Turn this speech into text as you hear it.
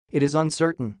It is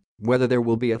uncertain whether there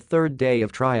will be a third day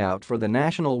of tryout for the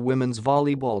national women's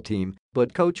volleyball team,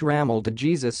 but coach Ramil de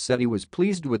Jesus said he was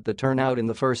pleased with the turnout in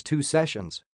the first 2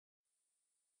 sessions.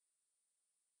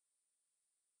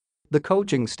 The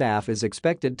coaching staff is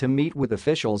expected to meet with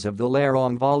officials of the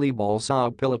Larong Volleyball sa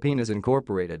Pilipinas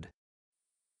Inc.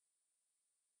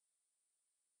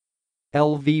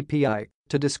 LVPI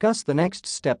to discuss the next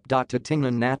step.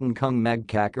 Titingnan natin kung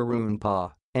magkakaroon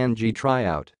pa ng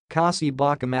tryout kasi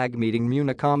baka mag-meeting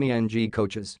muna kami ng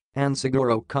coaches and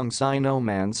siguro kung sino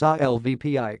man sa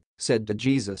LVPI, said de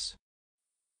Jesus.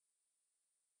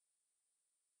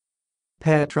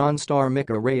 Petron star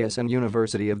Mika Reyes and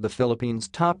University of the Philippines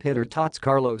top hitter Tots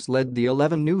Carlos led the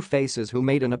 11 new faces who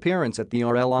made an appearance at the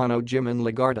Arellano gym in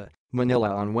Legarda, Manila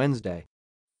on Wednesday.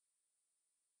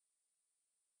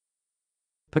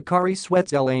 Pocari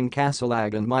Sweat's Ellaine,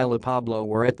 Kasilag and Myla Pablo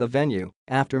were at the venue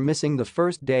after missing the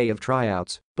first day of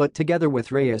tryouts, but together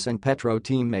with Reyes and Petro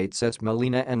teammates as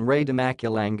Molina and Rhea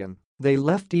Dimaculangan, they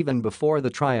left even before the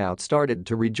tryout started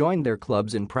to rejoin their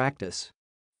clubs in practice.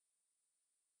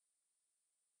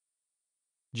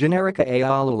 Generica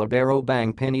Ayala Libero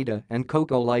Bang Pineda and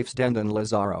Coco Life's Dendan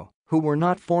Lazaro, who were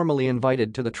not formally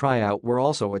invited to the tryout, were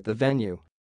also at the venue.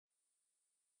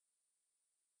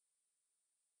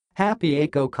 Happy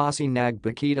ako kasi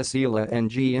nagbakita sila ng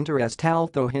interest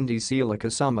although hindi sila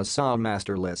kasama sa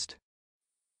master list.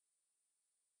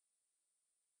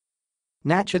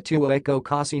 Nachatuwa ako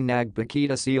kasi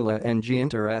nagbakita sila ng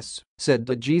interest, said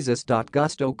de Jesus.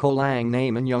 Gusto ko lang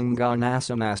naman yung mga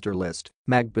nasa master list,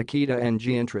 magbakita ng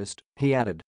interest, he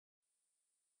added.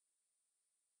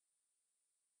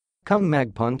 Kung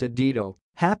magpunta dito,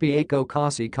 happy ako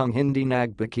kasi kung hindi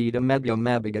nagbakita medyo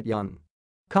mabigat yun.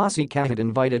 Kasi kahit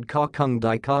invited ka kung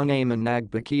di ka naman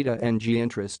nagbakita ng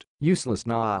interest, useless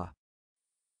na.